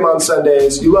Griffin, you see him on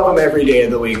Sundays. You love him every day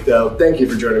of the week, though. Thank you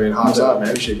for joining me in Hawks Up, man.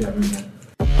 Appreciate you having me, man.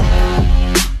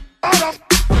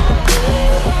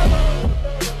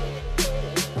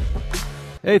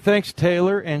 Hey, thanks,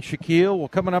 Taylor and Shaquille. Well,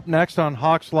 coming up next on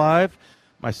Hawks Live,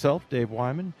 myself, Dave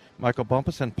Wyman, Michael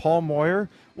Bumpus, and Paul Moyer.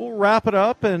 We'll wrap it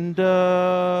up and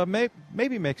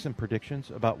maybe make some predictions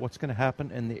about what's going to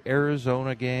happen in the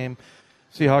Arizona game.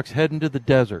 Seahawks heading to the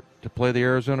desert to play the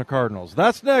Arizona Cardinals.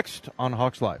 That's next on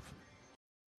Hawks Live.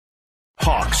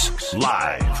 Hawks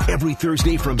Live. Every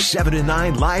Thursday from 7 to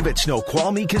 9 live at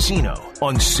Snoqualmie Casino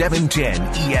on 710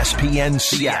 ESPN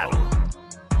Seattle.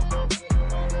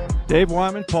 Dave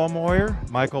Wyman, Paul Moyer,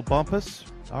 Michael Bumpus.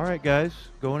 All right, guys,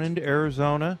 going into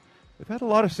Arizona. We've had a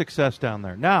lot of success down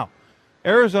there. Now,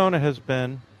 Arizona has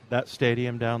been that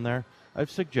stadium down there.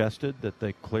 I've suggested that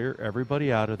they clear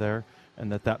everybody out of there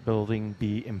and that building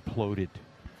be imploded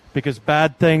because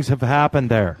bad things have happened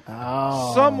there.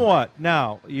 Oh. Somewhat.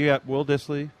 Now, you got Will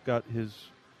Dissly got his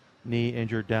knee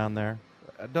injured down there.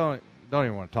 Don't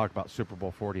even want to talk about Super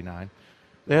Bowl 49.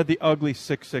 They had the ugly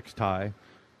 6-6 tie.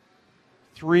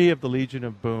 3 of the Legion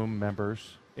of Boom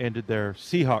members ended their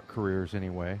Seahawk careers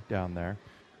anyway down there.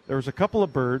 There was a couple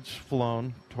of birds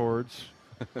flown towards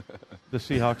the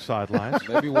Seahawks sidelines.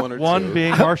 Maybe one or two. One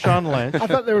being Marshawn Lynch. I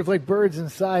thought there was like birds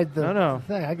inside the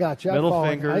thing. I got you. Middle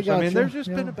fingers. I mean, there's just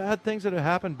been bad things that have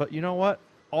happened. But you know what?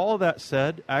 All of that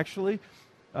said, actually,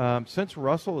 since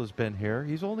Russell has been here,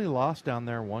 he's only lost down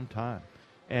there one time.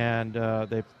 And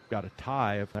they've got a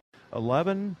tie of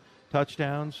 11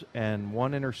 touchdowns and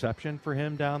 1 interception for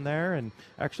him down there. And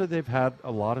actually, they've had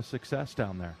a lot of success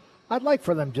down there. I'd like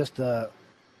for them just to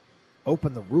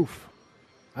open the roof.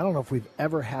 I don't know if we've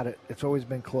ever had it. It's always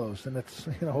been closed, and it's,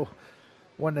 you know,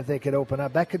 one that they could open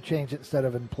up. That could change it instead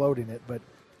of imploding it. But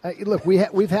look,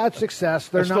 we've had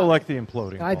success. I still like the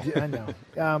imploding. I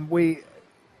know.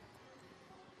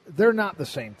 They're not the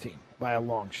same team by a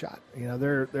long shot. You know,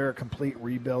 they're a complete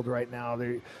rebuild right now.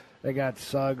 They got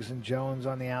Suggs and Jones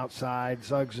on the outside.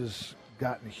 Suggs has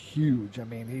gotten huge. I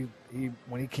mean, he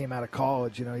when he came out of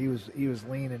college, you know, he was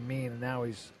lean and mean, and now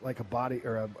he's like a body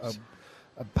or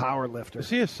power lifter. Is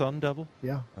he a Sun Devil?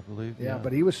 Yeah. I believe. Yeah,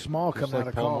 but he was small Just coming like out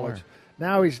of Paul college. Meyer.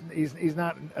 Now he's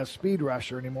not a speed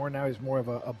rusher anymore. Now he's more of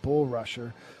a bull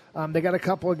rusher. They got a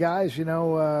couple of guys,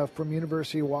 from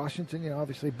University of Washington.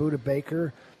 Obviously Buda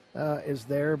Baker is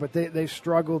there, but they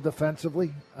struggle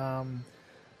defensively.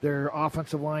 Their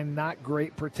offensive line not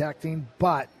great protecting,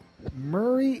 but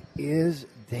Murray is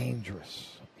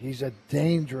dangerous. He's a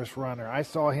dangerous runner. I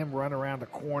saw him run around a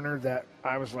corner that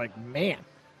I was like, man,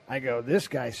 this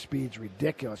guy's speed's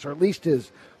ridiculous, or at least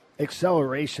his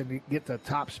acceleration to get the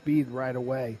top speed right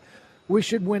away. We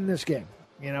should win this game.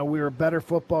 We're a better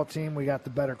football team. We got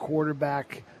the better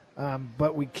quarterback,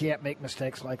 but we can't make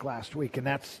mistakes like last week, and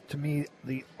that's, to me,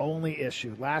 the only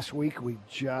issue. Last week we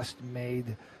just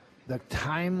made the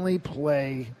timely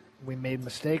play we made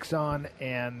mistakes on,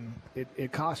 and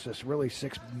it cost us really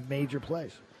 6 major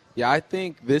plays. Yeah, I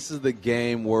think this is the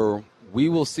game where we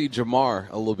will see Jamar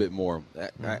a little bit more.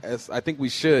 I think we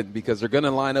should, because they're going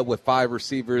to line up with 5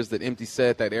 receivers, that empty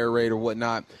set, that air raid or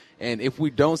whatnot. And if we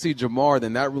don't see Jamar,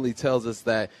 then that really tells us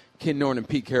that Ken Norton and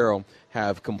Pete Carroll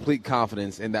have complete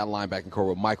confidence in that linebacking core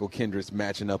with Michael Kendricks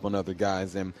matching up on other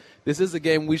guys. And this is a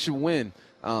game we should win.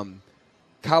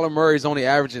 Kyler Murray's only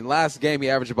averaging, last game he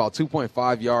averaged about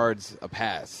 2.5 yards a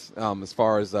pass as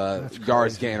far as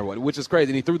yards gained or what, which is crazy.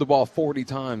 And he threw the ball 40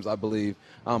 times, I believe,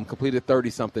 completed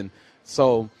 30-something.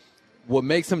 So what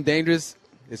makes him dangerous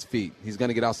is feet. He's going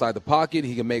to get outside the pocket.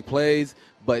 He can make plays,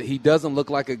 but he doesn't look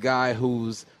like a guy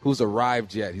who's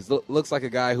arrived yet. He looks like a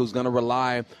guy who's going to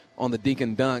rely on the dink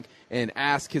and dunk and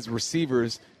ask his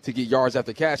receivers to get yards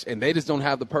after catch, and they just don't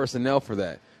have the personnel for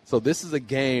that. So this is a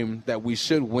game that we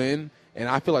should win, and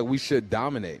I feel like we should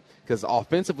dominate, because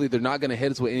offensively they're not going to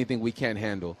hit us with anything we can't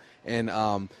handle.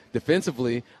 And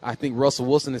defensively, I think Russell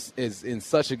Wilson is in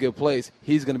such a good place.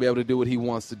 He's going to be able to do what he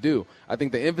wants to do. I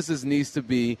think the emphasis needs to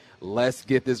be, let's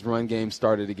get this run game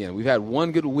started again. We've had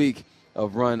one good week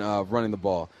of running the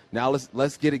ball. Now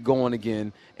let's get it going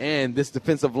again. And this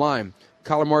defensive line,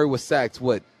 Kyler Murray was sacked,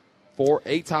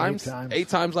 8 times? 8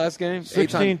 times last game?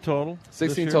 16 total.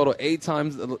 16 total, 8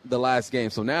 times the last game.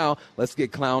 So now let's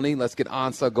get Clowney, let's get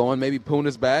Ansah going. Maybe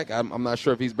Puna's back. I'm not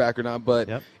sure if he's back or not, but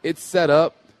it's set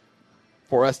up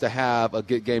for us to have a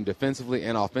good game defensively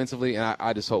and offensively, and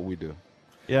I just hope we do.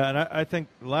 Yeah, and I think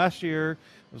last year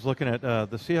I was looking at the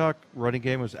Seahawks running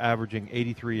game was averaging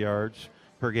 83 yards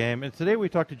per game. And today we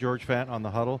talked to George Fant on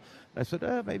the huddle. I said,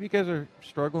 maybe you guys are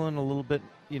struggling a little bit,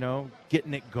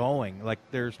 getting it going. Like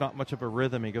there's not much of a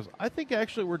rhythm. He goes, I think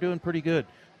actually we're doing pretty good.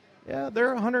 Yeah,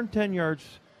 they're 110 yards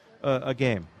a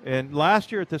game. And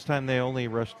last year at this time they only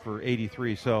rushed for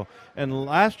 83. And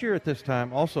last year at this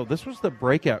time also, this was the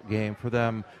breakout game for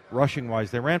them rushing-wise.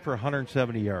 They ran for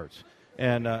 170 yards.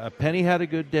 And Penny had a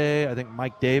good day. I think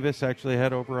Mike Davis actually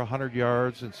had over 100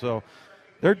 yards. And so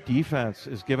their defense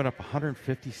is giving up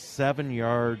 157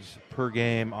 yards per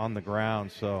game on the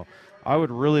ground. So I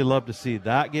would really love to see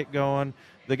that get going.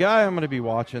 The guy I'm going to be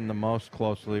watching the most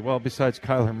closely, well, besides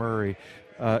Kyler Murray,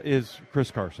 is Chris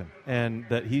Carson. And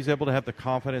that he's able to have the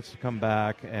confidence to come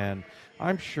back. And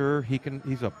I'm sure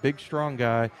he's a big, strong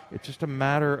guy. It's just a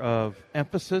matter of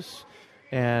emphasis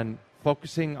and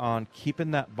focusing on keeping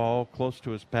that ball close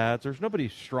to his pads. There's nobody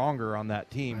stronger on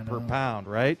that team per pound,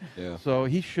 right? Yeah. So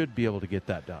he should be able to get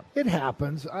that done. It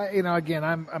happens. Again,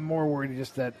 I'm more worried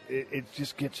just that it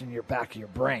just gets in your back of your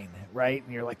brain, right?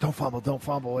 And you're like, don't fumble.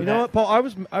 You know what, Paul?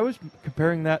 I was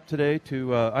comparing that today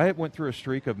to I went through a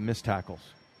streak of missed tackles,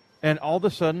 and all of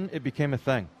a sudden it became a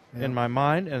thing in my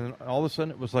mind, and all of a sudden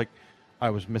it was like I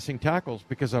was missing tackles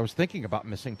because I was thinking about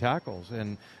missing tackles.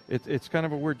 And it's kind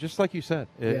of a weird, just like you said,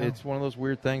 it's one of those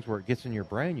weird things where it gets in your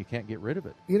brain. You can't get rid of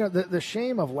it. The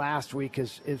shame of last week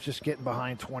is just getting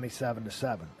behind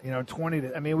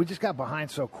 27-7. We just got behind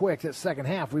so quick that second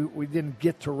half we didn't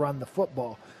get to run the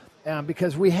football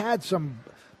because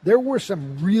there were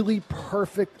some really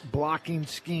perfect blocking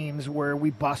schemes where we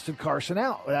busted Carson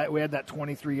out. We had that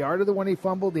 23-yarder, the one he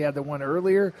fumbled. He had the one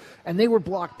earlier, and they were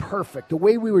blocked perfect. The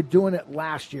way we were doing it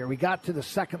last year, we got to the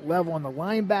second level on the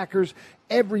linebackers.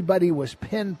 Everybody was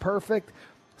pinned perfect.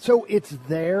 So it's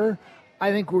there. I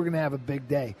think we're going to have a big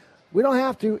day. We don't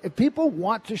have to. If people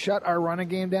want to shut our running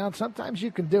game down, sometimes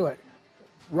you can do it.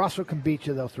 Russell can beat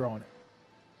you, though, throwing it.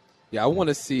 Yeah, I want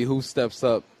to see who steps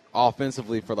up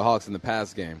offensively for the Hawks in the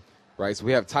pass game, right? So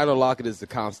we have Tyler Lockett as the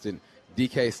constant.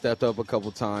 DK stepped up a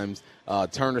couple times.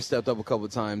 Turner stepped up a couple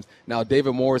of times. Now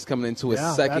David Moore is coming into his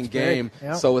second game,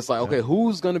 so it's like, okay,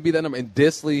 who's going to be that number? And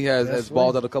Disley has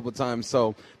balled out a couple of times,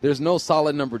 so there's no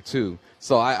solid number 2.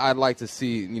 So I'd like to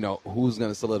see, who's going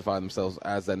to solidify themselves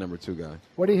as that number 2 guy.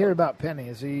 What do you hear about Penny?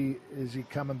 Is he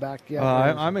coming back yet?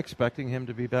 I'm expecting him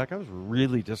to be back. I was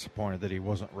really disappointed that he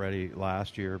wasn't ready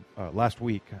last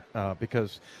week,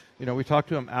 because we talked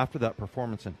to him after that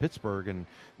performance in Pittsburgh, and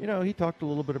he talked a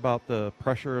little bit about the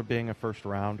pressure of being a first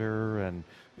rounder, and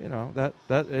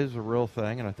that is a real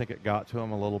thing, and I think it got to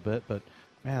him a little bit, but.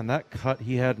 Man, that cut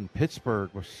he had in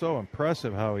Pittsburgh was so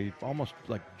impressive, how he almost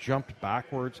jumped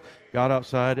backwards, got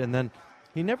outside, and then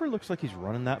he never looks like he's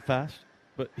running that fast,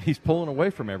 but he's pulling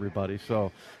away from everybody.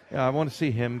 So, yeah, I want to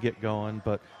see him get going.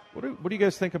 But what do you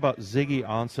guys think about Ziggy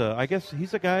Ansah? I guess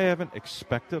he's a guy I haven't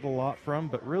expected a lot from,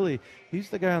 but really he's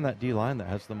the guy on that D-line that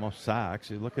has the most sacks.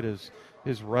 You look at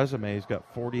his resume, he's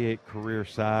got 48 career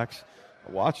sacks.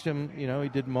 I watched him, he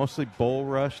did mostly bull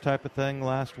rush type of thing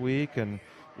last week, and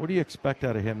what do you expect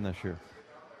out of him this year?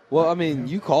 Well, I mean,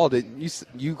 you called it.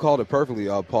 You called it perfectly,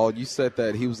 Paul. You said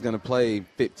that he was going to play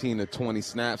 15 to 20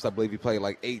 snaps. I believe he played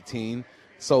 18.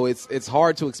 So it's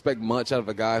hard to expect much out of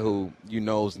a guy who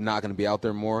is not going to be out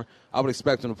there more. I would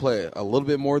expect him to play a little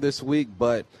bit more this week.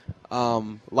 But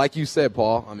like you said,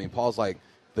 Paul, I mean, Paul's like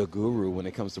the guru when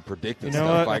it comes to predicting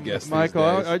stuff, I guess. Michael,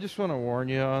 I just want to warn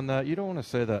you on that. You don't want to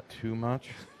say that too much.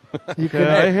 I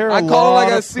hear I call it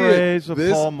like I see praise of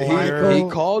Paul Meyer. He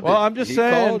called it. Well, I'm just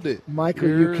saying, called it. Michael,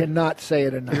 you cannot say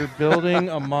it enough. You're building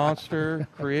a monster,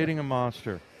 creating a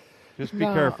monster. Just be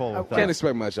careful with that. Can't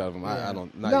expect much out of him. I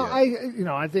don't. Not yet.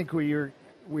 I think we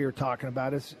were talking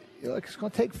about is it's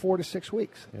going to take 4 to 6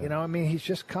 weeks. Yeah. He's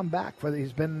just come back.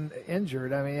 He's been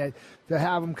injured. To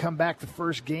have him come back the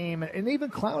first game, and even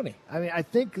Clowney. I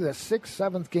think the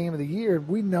 6th, 7th game of the year,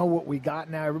 we know what we got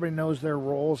now. Everybody knows their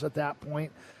roles at that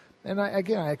point. And I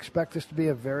expect this to be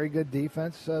a very good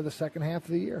defense the second half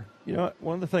of the year.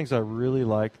 One of the things I really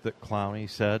liked that Clowney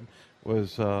said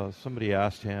was somebody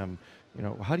asked him,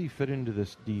 how do you fit into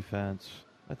this defense?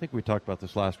 I think we talked about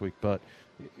this last week, but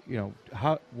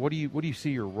what do you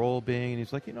see your role being? And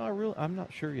he's like, I'm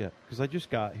not sure yet because I just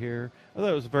got here. I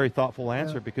thought it was a very thoughtful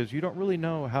answer because you don't really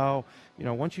know how,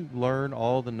 once you learn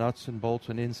all the nuts and bolts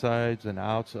and insides and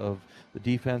outs of the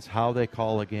defense, how they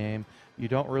call a game, you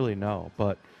don't really know.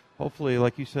 But hopefully,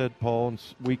 like you said, Paul, in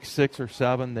week 6 or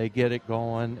 7, they get it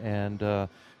going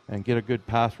and get a good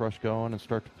pass rush going and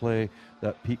start to play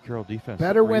that Pete Carroll defense.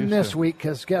 Better win this week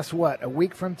because guess what? A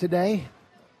week from today,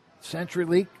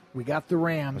 CenturyLink, we got the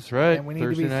Rams. That's right. And we need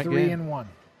to be 3-1.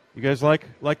 You guys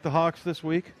like the Hawks this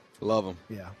week? Love them.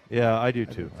 Yeah, I do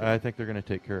too. I think they're going to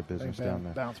take care of business down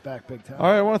there. Bounce back big time. All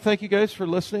right, I want to thank you guys for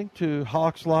listening to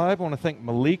Hawks Live. I want to thank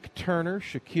Malik Turner,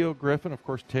 Shaquille Griffin, of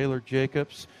course, Taylor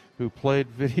Jacobs, who played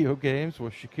video games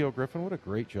with Shaquille Griffin. What a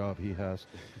great job he has.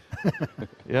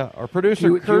 Yeah, our producer,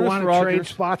 Curtis Rogers. Do you want to trade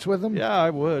spots with him? Yeah, I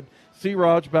would. C.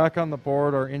 Raj back on the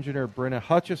board, our engineer, Brenna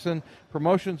Hutchison,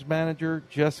 promotions manager,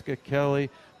 Jessica Kelly,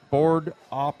 board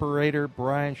operator,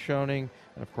 Brian Schoening,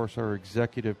 and, of course, our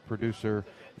executive producer,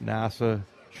 NASA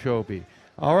Chobe.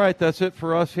 All right, that's it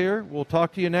for us here. We'll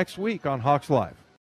talk to you next week on Hawks Live.